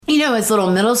as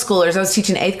little middle schoolers, I was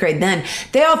teaching 8th grade then,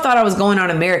 they all thought I was going on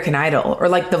American Idol or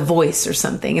like The Voice or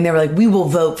something. And they were like, we will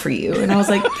vote for you. And I was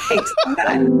like, thanks. I'm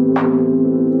not.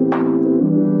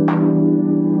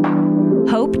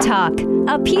 Hope Talk,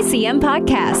 a PCM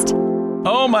podcast.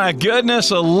 Oh my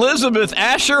goodness, Elizabeth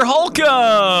Asher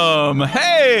Holcomb.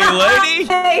 Hey, lady.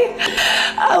 Hey,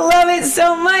 I love it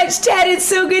so much, Ted. It's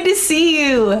so good to see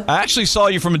you. I actually saw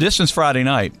you from a distance Friday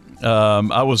night.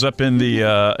 I was up in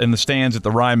the stands at the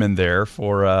Ryman there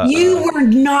for. You were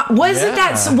not. Wasn't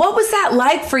that? What was that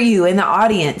like for you in the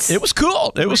audience? It was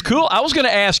cool. It was cool. I was going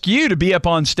to ask you to be up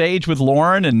on stage with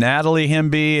Lauren and Natalie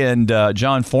Hemby and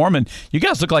John Foreman. You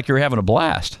guys look like you were having a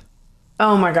blast.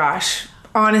 Oh my gosh.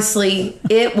 Honestly,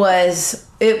 it was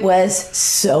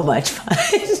so much fun.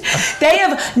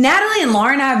 Natalie and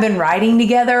Lauren have been writing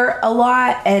together a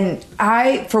lot, and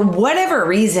for whatever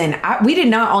reason, we did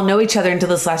not all know each other until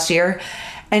this last year.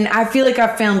 And I feel like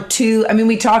I found two. I mean,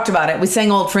 we talked about it. We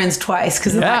sang Old Friends twice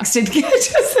because the mics didn't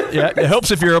catch us. Yeah, it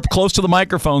helps if you're up close to the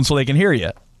microphone so they can hear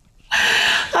you.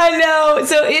 I know.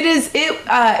 So it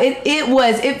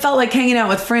felt like hanging out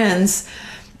with friends.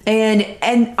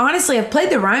 And honestly, I've played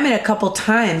the Ryman a couple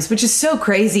times, which is so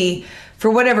crazy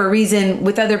for whatever reason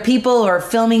with other people or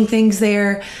filming things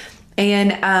there.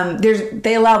 And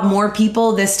they allowed more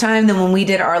people this time than when we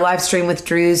did our live stream with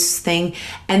Drew's thing,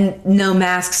 and no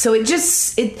masks. So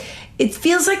it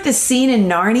feels like the scene in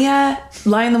Narnia,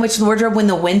 Lion, the Witch, and the Wardrobe, when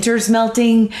the winter's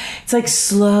melting. It's like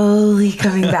slowly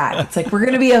coming back. It's like, we're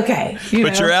going to be okay.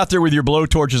 But you're out there with your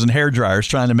blowtorches and hair dryers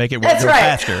trying to make it work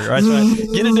faster. Right?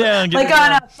 Get it down.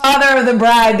 On Father of the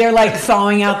Bride, they're like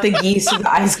thawing out the geese with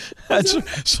ice.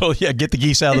 Get the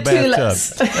geese out of the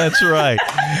bathtub. That's right.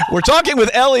 We're talking with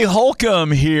Ellie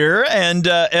Holcomb here. And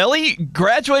Ellie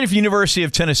graduated from University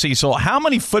of Tennessee. So how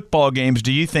many football games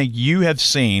do you think you have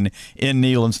seen in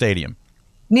Neyland Stadium?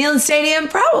 Neyland Stadium,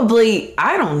 probably,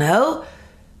 I don't know,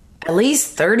 at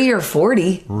least 30 or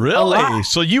 40. Really?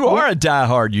 So you are a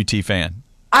diehard UT fan.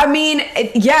 I mean,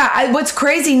 what's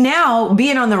crazy now,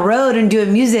 being on the road and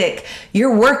doing music,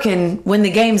 you're working when the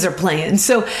games are playing.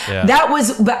 So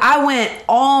but I went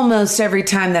almost every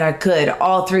time that I could,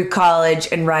 all through college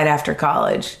and right after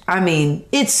college. I mean,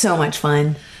 it's so much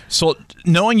fun. So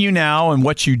knowing you now and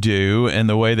what you do and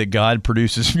the way that God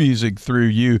produces music through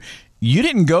you, you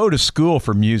didn't go to school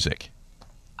for music.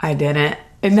 I didn't.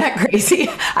 Isn't that crazy?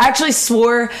 I actually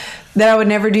swore that I would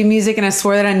never do music, and I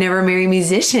swore that I'd never marry a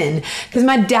musician. Because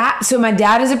my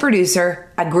dad is a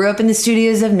producer. I grew up in the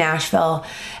studios of Nashville,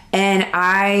 and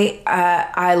I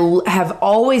have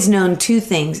always known two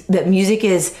things: that music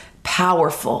is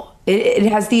powerful. It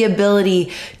has the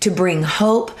ability to bring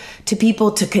hope to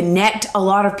people, to connect a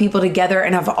lot of people together.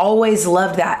 And I've always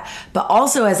loved that. But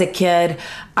also as a kid,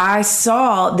 I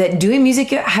saw that doing music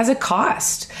has a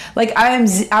cost. Like I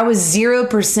was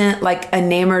 0% like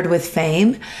enamored with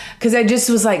fame, because I just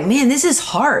was like, man, this is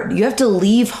hard. You have to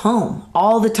leave home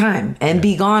all the time and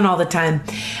be gone all the time.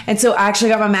 And so I actually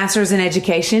got my master's in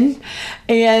education,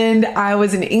 and I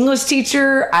was an English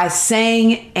teacher. I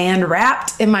sang and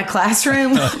rapped in my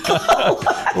classroom.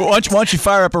 Why don't you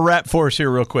fire up a rap for us here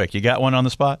real quick? You got one on the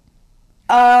spot?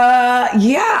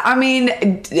 Yeah. I mean,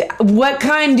 what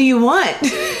kind do you want?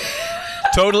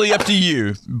 Totally up to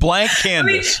you. Blank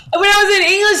canvas. I mean, when I was an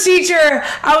English teacher,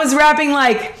 I was rapping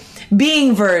like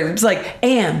being verbs, like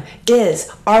am,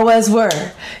 is, are, was, were.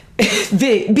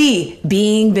 Be,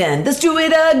 being, been. Let's do it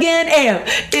again. Am,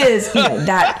 is,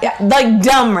 like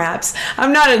dumb raps.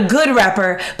 I'm not a good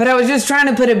rapper, but I was just trying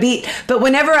to put a beat. But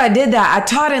whenever I did that, I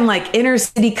taught in like inner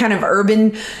city kind of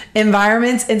urban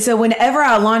environments. And so whenever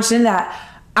I launched into that,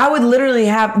 I would literally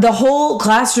have the whole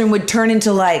classroom would turn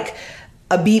into like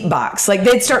a beatbox. Like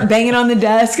they'd start banging on the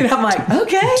desk, and I'm like,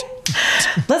 okay,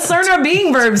 let's learn our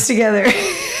being verbs together.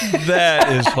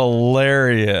 That is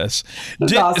hilarious.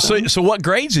 Awesome. So what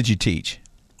grades did you teach?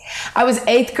 I was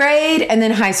 8th grade and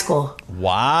then high school.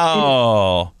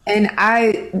 Wow. And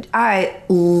I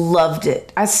loved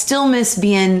it. I still miss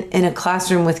being in a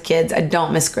classroom with kids. I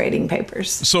don't miss grading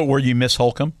papers. So were you Miss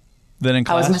Holcomb then in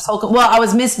class? I was Miss Holcomb. Well, I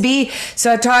was Miss B.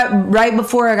 So I taught right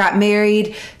before I got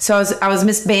married. So I was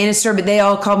Miss Bannister, but they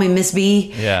all called me Miss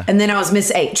B. Yeah. And then I was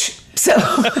Miss H. So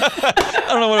I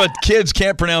don't know what kids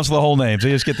can't pronounce the whole names. They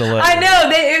just get the letter. I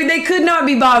know they could not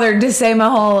be bothered to say my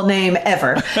whole name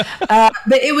ever.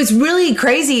 But it was really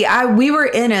crazy. We were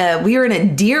in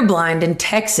a deer blind in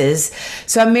Texas.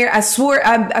 So I swore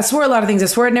a lot of things. I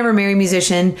swore I'd never marry a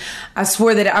musician. I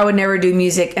swore that I would never do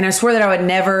music, and I swore that I would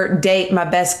never date my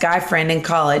best guy friend in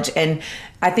college. And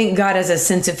I think God has a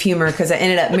sense of humor because I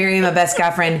ended up marrying my best guy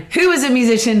friend who was a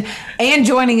musician and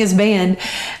joining his band.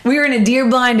 We were in a deer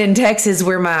blind in Texas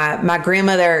where my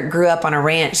grandmother grew up on a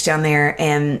ranch down there,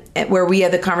 and where we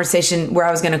had the conversation where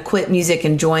I was going to quit music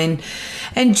and join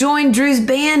Drew's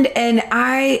band. And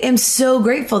I am so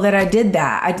grateful that I did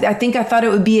that. I think I thought it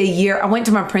would be a year. I went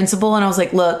to my principal and I was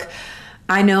like, look,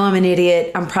 I know I'm an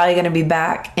idiot. I'm probably going to be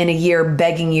back in a year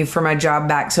begging you for my job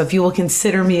back. So if you will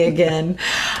consider me again.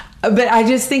 But I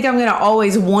just think I'm going to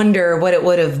always wonder what it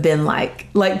would have been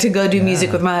like to go do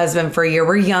music with my husband for a year.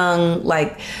 We're young,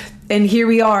 and here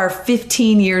we are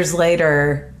 15 years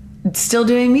later, still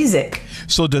doing music.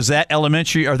 So does that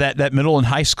elementary or that middle and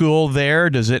high school there,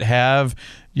 does it have,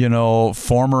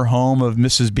 former home of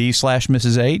Mrs. B /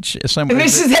 Mrs. H?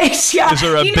 Mrs. H, yeah. Is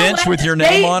there a bench with your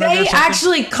name on it or something? They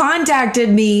actually contacted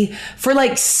me for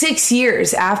 6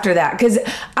 years after that because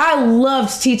I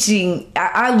loved teaching.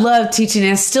 I loved teaching,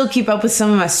 and I still keep up with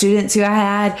some of my students who I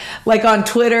had on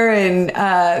Twitter and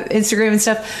Instagram and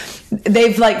stuff.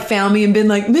 They've found me and been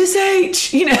like, Miss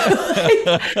H, They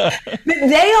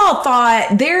all thought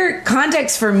their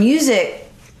context for music,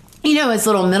 as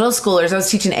little middle schoolers, I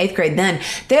was teaching 8th grade then,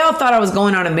 they all thought I was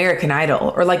going on American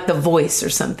Idol or The Voice or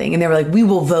something. And they were like, we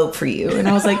will vote for you. And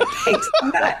I was like, thanks, I'm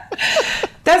not.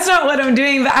 That's not what I'm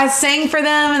doing. But I sang for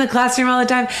them in the classroom all the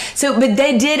time. But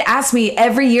they did ask me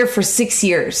every year for 6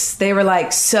 years. They were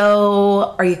like,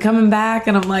 so are you coming back?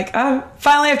 And I'm like,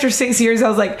 finally after 6 years, I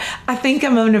was like, I think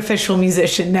I'm an official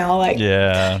musician now.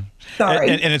 Yeah. Sorry.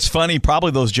 And it's funny,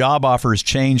 probably those job offers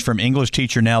changed from English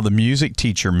teacher now to music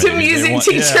teacher. Maybe. To music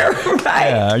teacher, right.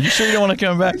 Yeah. Are you sure you don't want to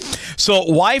come back? So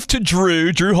wife to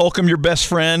Drew Holcomb, your best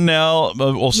friend now,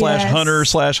 slash Hunter,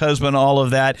 slash husband, all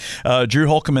of that. Drew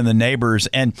Holcomb and the Neighbors.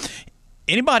 And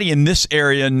anybody in this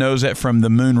area knows that from the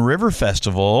Moon River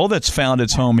Festival that's found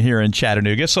its home here in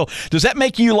Chattanooga. So does that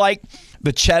make you like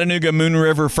the Chattanooga Moon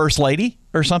River First Lady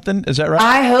or something? Is that right?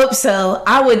 I hope so.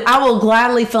 I will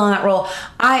gladly fill in that role.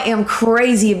 I am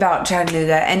crazy about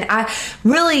Chattanooga, and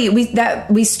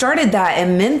we started that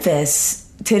in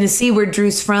Memphis, Tennessee, where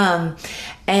Drew's from.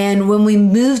 And when we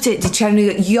moved it to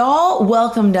Chattanooga, y'all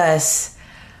welcomed us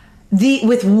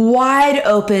with wide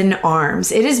open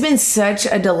arms. It has been such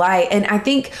a delight. And I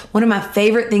think one of my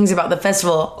favorite things about the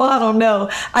festival, I don't know.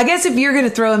 I guess if you're going to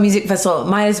throw a music festival, it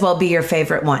might as well be your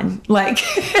favorite one. But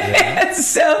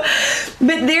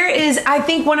there is, I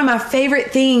think one of my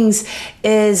favorite things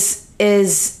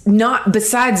is not,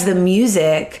 besides the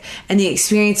music and the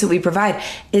experience that we provide,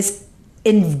 is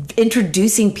in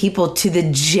introducing people to the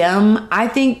gem. I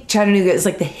think Chattanooga is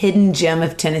the hidden gem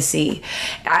of Tennessee.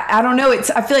 I don't know.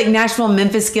 I feel like Nashville and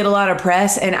Memphis get a lot of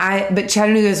press, but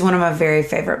Chattanooga is one of my very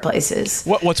favorite places.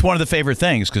 What's one of the favorite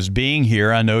things? Because being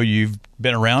here, I know you've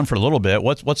been around for a little bit.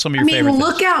 What's some of your favorite things?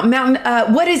 Lookout Mountain.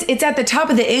 It's at the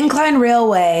top of the Incline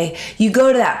Railway. You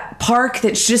go to that park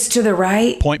that's just to the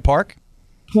right. Point Park.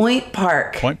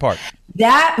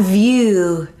 That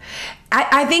view.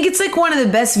 I think it's one of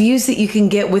the best views that you can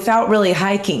get without really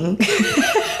hiking.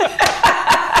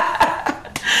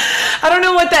 I don't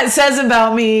know what that says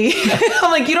about me.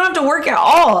 I'm like, you don't have to work at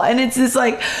all. And it's this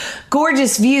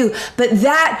gorgeous view. But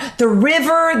the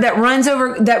river that runs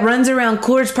around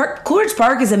Coolidge Park. Coolidge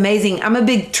Park is amazing. I'm a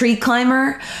big tree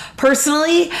climber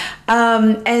personally.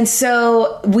 And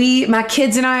so my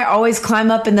kids and I always climb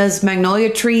up in those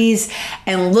magnolia trees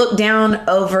and look down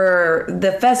over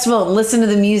the festival and listen to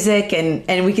the music.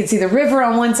 And we can see the river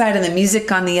on one side and the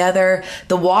music on the other,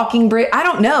 the walking bridge. I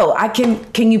don't know.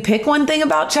 Can you pick one thing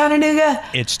about Chattanooga?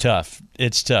 It's tough.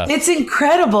 It's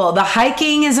incredible. The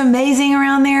hiking is amazing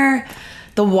around there.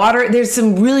 The water, there's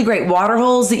some really great water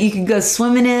holes that you can go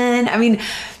swimming in. I mean,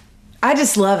 I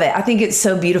just love it. I think it's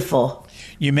so beautiful.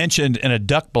 You mentioned in a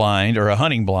duck blind or a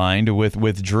hunting blind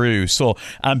with Drew. So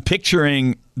I'm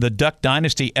picturing the Duck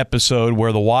Dynasty episode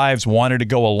where the wives wanted to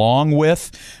go along with,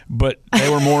 but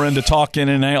they were more into talking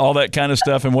and all that kind of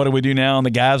stuff. And what do we do now? And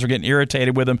the guys are getting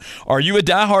irritated with them. Are you a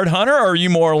diehard hunter or are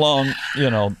you more along,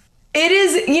 It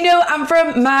is,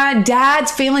 my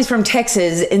dad's family's from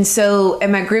Texas.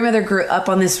 And my grandmother grew up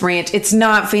on this ranch. It's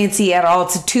not fancy at all.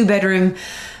 It's a 2-bedroom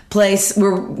place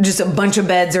where just a bunch of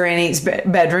beds are in each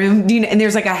bedroom, and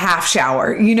there's a half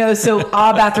shower, so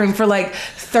a bathroom for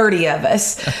 30 of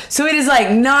us. So it is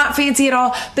not fancy at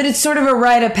all, but it's sort of a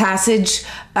rite of passage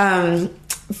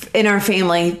in our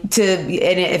family and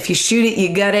if you shoot it,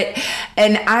 you gut it.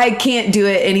 And I can't do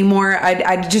it anymore.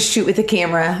 I just shoot with the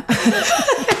camera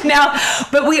now,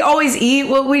 but we always eat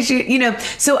what we shoot,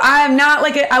 so I'm not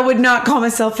I would not call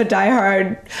myself a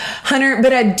diehard hunter,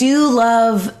 but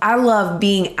I love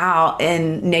being out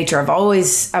in nature. I've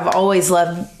always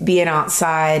loved being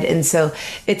outside. And so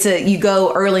you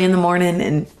go early in the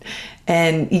morning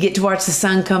and you get to watch the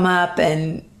sun come up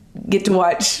and get to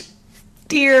watch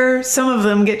deer. Some of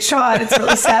them get shot. It's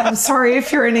really sad. I'm sorry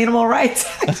if you're an animal rights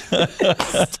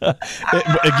activist.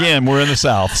 Again, we're in the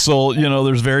South, so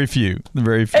there's very few.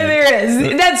 There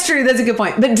is. That's true. That's a good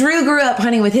point. But Drew grew up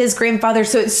hunting with his grandfather,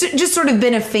 so it's just sort of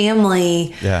been a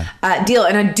family deal.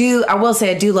 And I will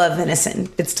say I do love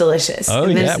venison. It's delicious. Oh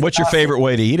yeah. What's your favorite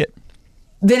way to eat it?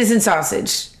 Venison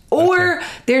sausage. Or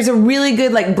there's a really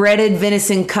good breaded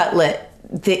venison cutlet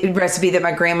recipe that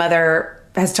my grandmother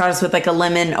has taught us with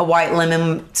a white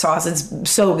lemon sauce. It's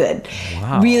so good.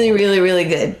 Wow. Really, really, really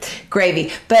good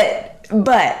gravy. But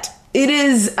it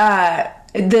is,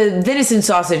 the venison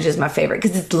sausage is my favorite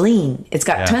because it's lean. It's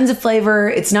got tons of flavor.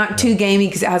 It's not too gamey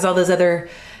because it has all those other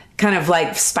kind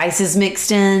of spices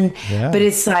mixed in. Yeah. But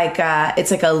it's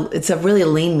it's a really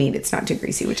lean meat. It's not too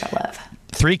greasy, which I love.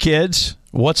 3 kids.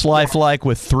 What's life like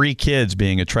with 3 kids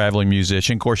being a traveling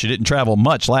musician? Of course, you didn't travel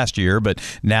much last year, but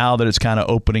now that it's kind of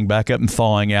opening back up and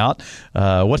thawing out,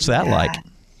 what's that like?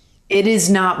 It is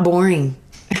not boring.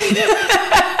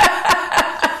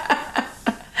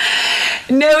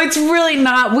 No, it's really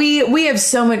not. We have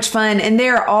so much fun, and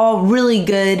they're all really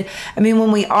good. I mean,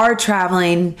 when we are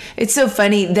traveling, it's so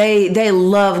funny. They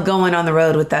love going on the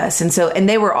road with us, and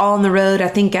they were all on the road. I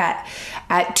think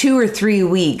at 2 or 3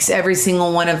 weeks, every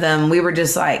single one of them, we were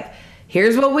just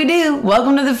here's what we do.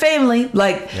 Welcome to the family.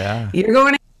 You're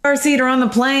going in the car seat or on the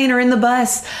plane or in the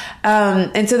bus.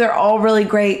 And so they're all really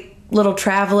great little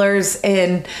travelers.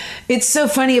 And it's so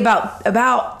funny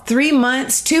about 2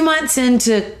 months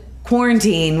into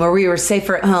quarantine where we were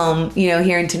safer at home,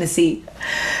 here in Tennessee,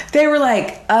 they were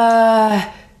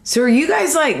so are you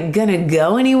guys gonna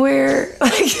go anywhere?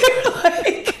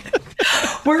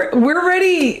 We're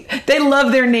ready. They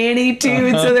love their nanny too.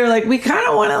 And so they're we kind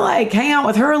of want to hang out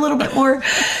with her a little bit more.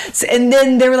 And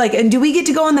then they were and do we get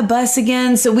to go on the bus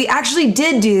again? So we actually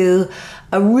did do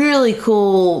a really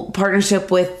cool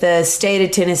partnership with the state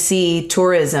of Tennessee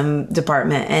tourism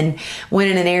department and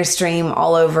went in an Airstream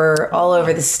all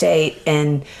over the state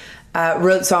and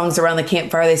wrote songs around the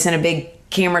campfire. They sent a big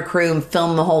camera crew and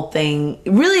filmed the whole thing,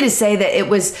 really to say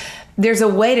that there's a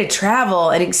way to travel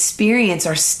and experience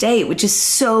our state, which is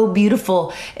so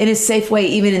beautiful in a safe way,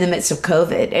 even in the midst of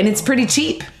COVID. And it's pretty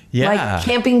cheap. Yeah.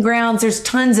 Camping grounds, there's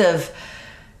tons of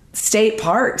state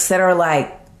parks that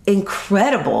are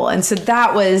incredible. And so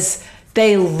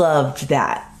they loved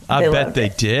that. I bet they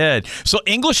did. So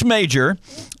English major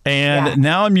and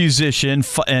now a musician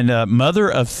and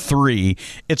mother of 3.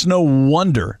 It's no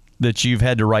wonder that you've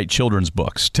had to write children's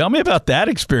books. Tell me about that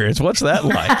experience. What's that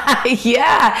like?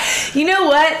 Yeah. You know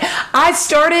what? I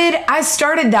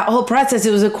started that whole process. It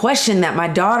was a question that my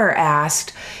daughter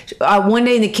asked one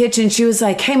day in the kitchen. She was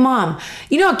like, hey, Mom,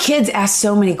 kids ask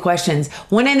so many questions.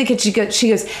 One day in the kitchen, she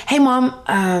goes, hey, Mom,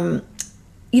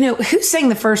 who sang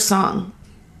the first song?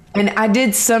 And I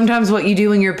did sometimes what you do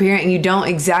when you're a parent and you don't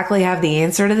exactly have the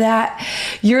answer to that.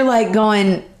 You're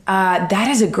going, that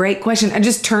is a great question. I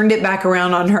just turned it back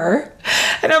around on her.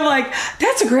 And I'm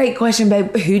that's a great question,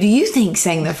 babe. Who do you think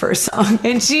sang the first song?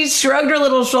 And she shrugged her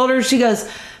little shoulders. She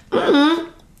goes,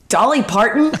 Dolly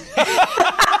Parton.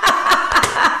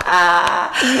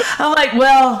 I'm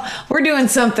well, we're doing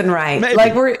something right.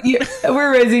 Maybe.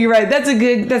 We're raising you right. That's a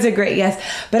great guess.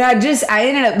 But I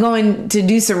ended up going to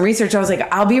do some research. I was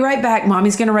I'll be right back.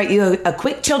 Mommy's going to write you a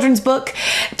quick children's book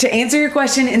to answer your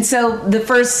question. And so the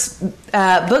first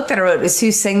book that I wrote is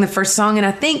Who Sang the First Song. And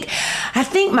I think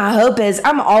my hope is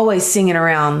I'm always singing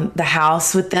around the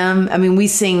house with them. I mean, we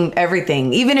sing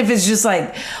everything, even if it's just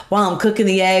while I'm cooking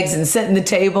the eggs and setting the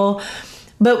table.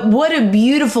 But what a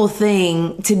beautiful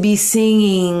thing to be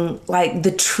singing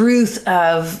the truth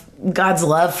of God's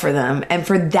love for them, and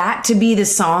for that to be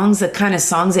the kind of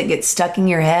songs that get stuck in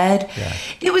your head. Yeah.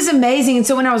 It was amazing. And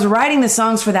so when I was writing the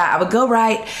songs for that, I would go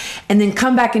write and then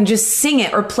come back and just sing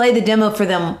it or play the demo for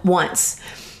them once.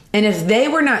 And if they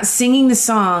were not singing the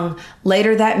song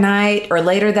later that night or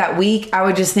later that week, I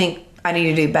would just think, I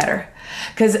need to do better.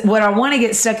 Because what I want to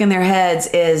get stuck in their heads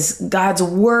is God's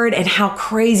word and how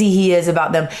crazy he is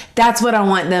about them. That's what I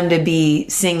want them to be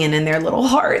singing in their little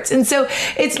hearts. And so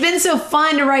it's been so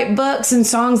fun to write books and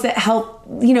songs that help,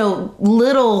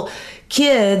 little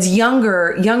kids,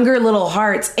 younger little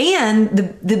hearts, and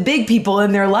the big people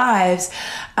in their lives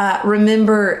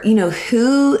remember,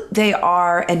 who they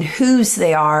are and whose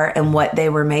they are and what they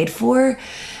were made for.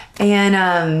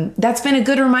 And that's been a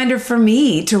good reminder for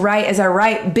me to write, as I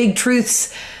write big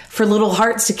truths for little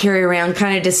hearts to carry around,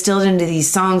 kind of distilled into these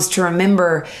songs, to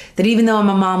remember that even though I'm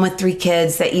a mom with 3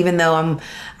 kids, that even though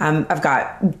I've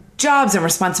got jobs and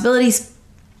responsibilities,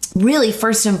 really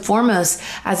first and foremost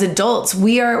as adults,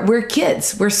 we're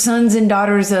kids. We're sons and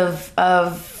daughters of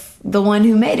the one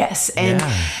who made us.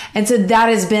 And so that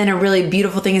has been a really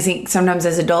beautiful thing. I think sometimes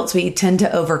as adults, we tend to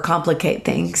overcomplicate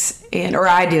things, or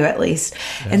I do at least.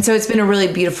 Yeah. And so it's been a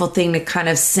really beautiful thing to kind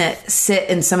of sit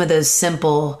in some of those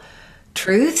simple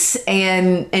truths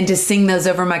and to sing those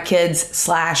over my kids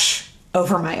 /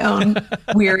 over my own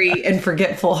weary and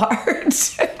forgetful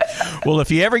heart. Well, if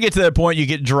you ever get to that point you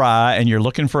get dry and you're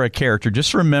looking for a character,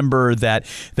 just remember that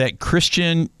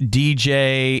Christian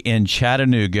DJ in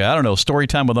Chattanooga, I don't know,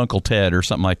 Storytime with Uncle Ted or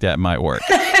something like that might work.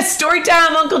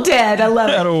 Storytime Uncle Ted. I love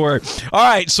it. That'll work. All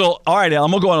right, Al,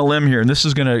 I'm going to go on a limb here, and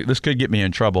this could get me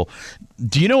in trouble.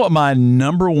 Do you know what my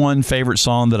number one favorite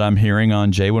song that I'm hearing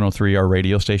on J103, our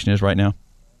radio station, is right now?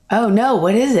 Oh, no.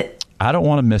 What is it? I Don't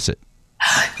Want to Miss It.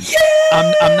 Yes!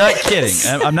 I'm not kidding.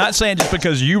 I'm not saying just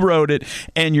because you wrote it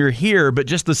and you're here, but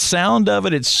just the sound of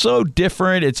it, it's so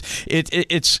different.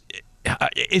 It's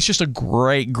just a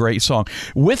great song.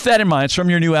 With that in mind, it's from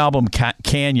your new album,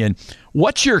 Canyon.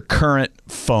 What's your current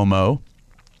FOMO?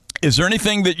 Is there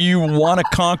anything that you want to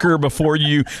conquer before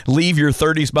you leave your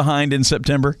 30s behind in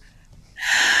September?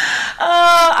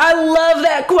 Oh, I love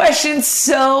that question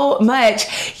so much.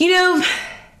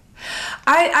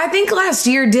 I think last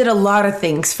year did a lot of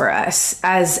things for us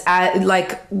as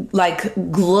like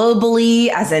globally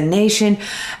as a nation,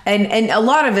 and a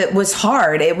lot of it was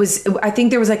hard. I think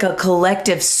there was like a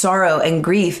collective sorrow and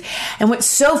grief. And what's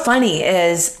so funny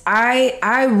is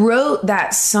I wrote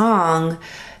that song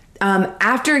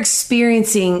after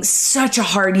experiencing such a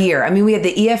hard year. I mean, we had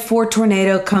the EF4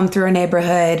 tornado come through our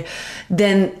neighborhood.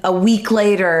 Then a week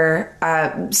later,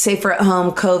 safer at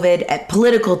home, COVID,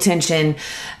 political tension,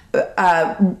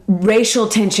 racial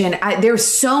tension. There was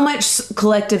so much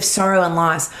collective sorrow and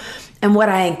loss. And what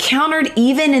I encountered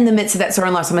even in the midst of that sorrow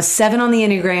and loss, I'm a 7 on the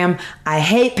Enneagram. I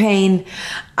hate pain.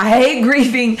 I hate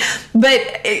grieving. But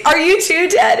are you too,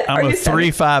 Ted? I'm a 3,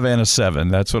 5, and a 7.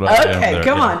 That's what I am. Okay,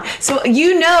 come on. So,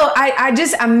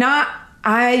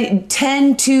 I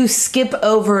tend to skip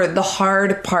over the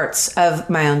hard parts of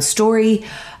my own story,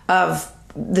 of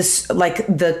this, like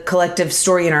the collective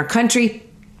story in our country,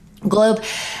 globe.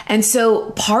 And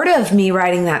so part of me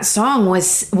writing that song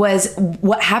was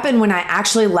what happened when I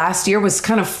actually last year was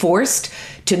kind of forced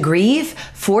to grieve,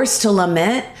 forced to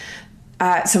lament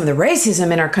some of the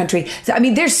racism in our country. So, I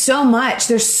mean, there's so much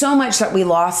that we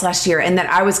lost last year, and that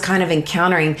I was kind of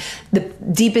encountering the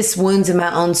deepest wounds in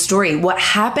my own story. What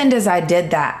happened as I did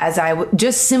that, as I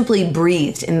just simply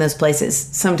breathed in those places,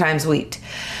 sometimes wept,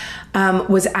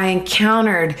 was I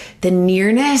encountered the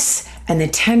nearness and the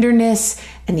tenderness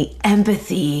and the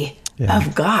empathy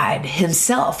of God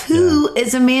himself, who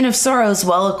is a man of sorrows,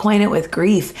 well acquainted with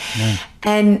grief. Yeah.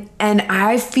 And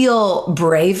I feel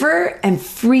braver and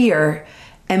freer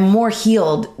and more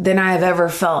healed than I have ever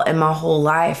felt in my whole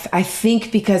life. I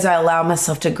think because I allow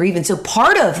myself to grieve. And so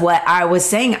part of what I was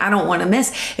saying I don't want to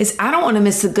miss is I don't want to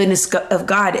miss the goodness of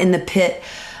God in the pit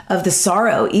of the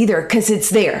sorrow either, because it's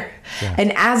there. Yeah.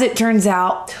 And as it turns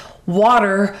out,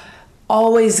 water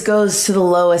always goes to the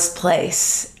lowest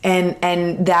place.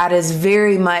 And that is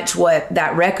very much what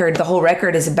that record, the whole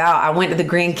record, is about. I went to the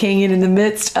Grand Canyon in the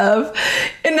midst of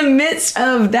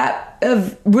that,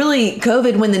 of really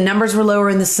COVID, when the numbers were lower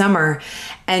in the summer.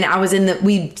 And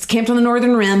we camped on the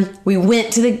northern rim. We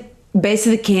went to the base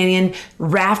of the canyon,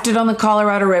 rafted on the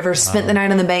Colorado River, spent the night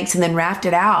on the banks, and then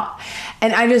rafted out.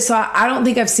 And I just thought, I don't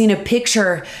think I've seen a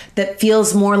picture that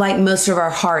feels more like most of our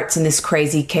hearts in this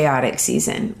crazy, chaotic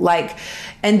season.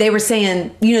 And they were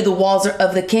saying, the walls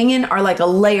of the canyon are like a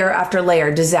layer after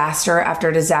layer, disaster after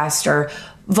disaster,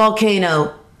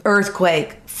 volcano,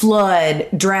 earthquake, flood,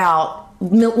 drought,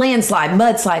 landslide,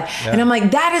 mudslide. Yeah. And I'm like,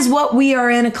 that is what we are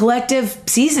in a collective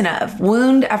season of.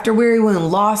 Wound after weary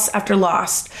wound, loss after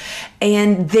loss.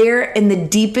 And there in the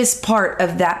deepest part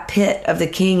of that pit of the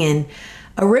canyon,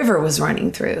 a river was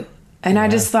running through. And I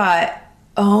just thought,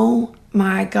 oh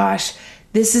my gosh,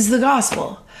 this is the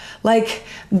gospel. Like,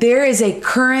 there is a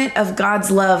current of God's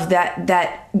love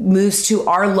that moves to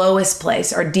our lowest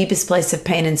place, our deepest place of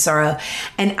pain and sorrow.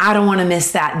 And I don't want to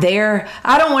miss that there.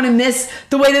 I don't want to miss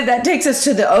the way that takes us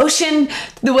to the ocean,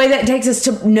 the way that takes us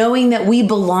to knowing that we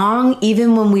belong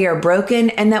even when we are broken,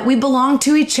 and that we belong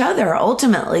to each other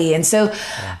ultimately. And so,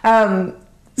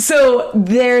 so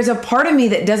there's a part of me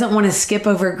that doesn't want to skip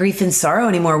over grief and sorrow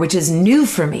anymore, which is new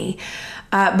for me.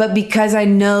 But because I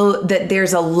know that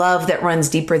there's a love that runs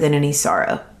deeper than any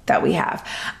sorrow that we have.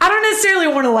 I don't necessarily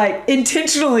want to like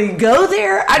intentionally go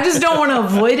there. I just don't want to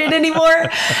avoid it anymore.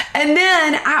 And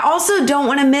then I also don't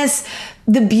want to miss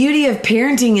the beauty of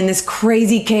parenting in this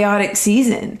crazy, chaotic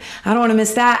season. I don't want to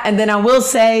miss that. And then I will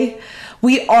say,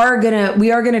 we are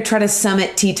gonna try to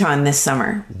summit Teton this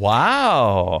summer.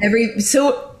 Wow.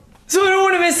 So I don't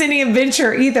want to miss any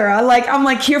adventure either. I'm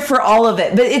like here for all of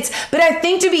it. But I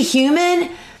think to be human,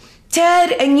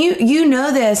 Ted, and you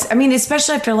know this, I mean,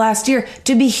 especially after last year,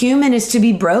 to be human is to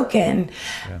be broken.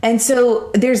 Yeah. And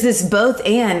so there's this both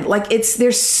and, like,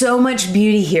 there's so much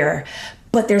beauty here,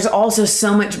 but there's also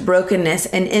so much brokenness.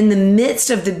 And in the midst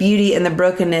of the beauty and the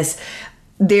brokenness,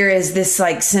 there is this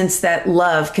like sense that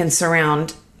love can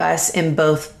surround us in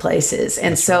both places.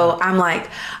 And That's so right. I'm like,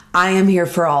 I am here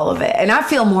for all of it. And I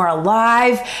feel more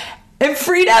alive and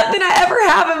freed up than I ever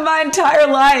have in my entire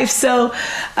life. So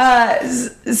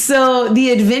the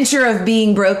adventure of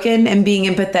being broken and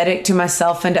being empathetic to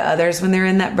myself and to others when they're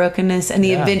in that brokenness, and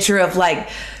the adventure of like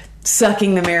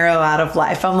sucking the marrow out of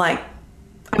life. I'm like,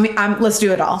 let's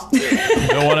do it all. You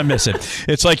don't want to miss it.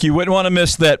 It's like you wouldn't want to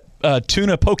miss that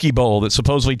tuna poke bowl that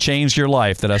supposedly changed your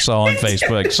life that I saw on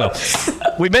Facebook. So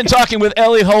we've been talking with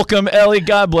Ellie Holcomb. Ellie,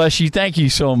 God bless you. Thank you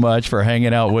so much for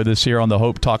hanging out with us here on the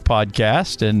Hope Talk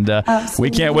podcast. And we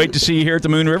can't wait to see you here at the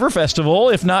Moon River Festival,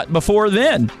 if not before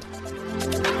then.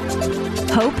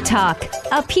 Hope Talk,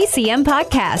 a PCM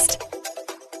podcast.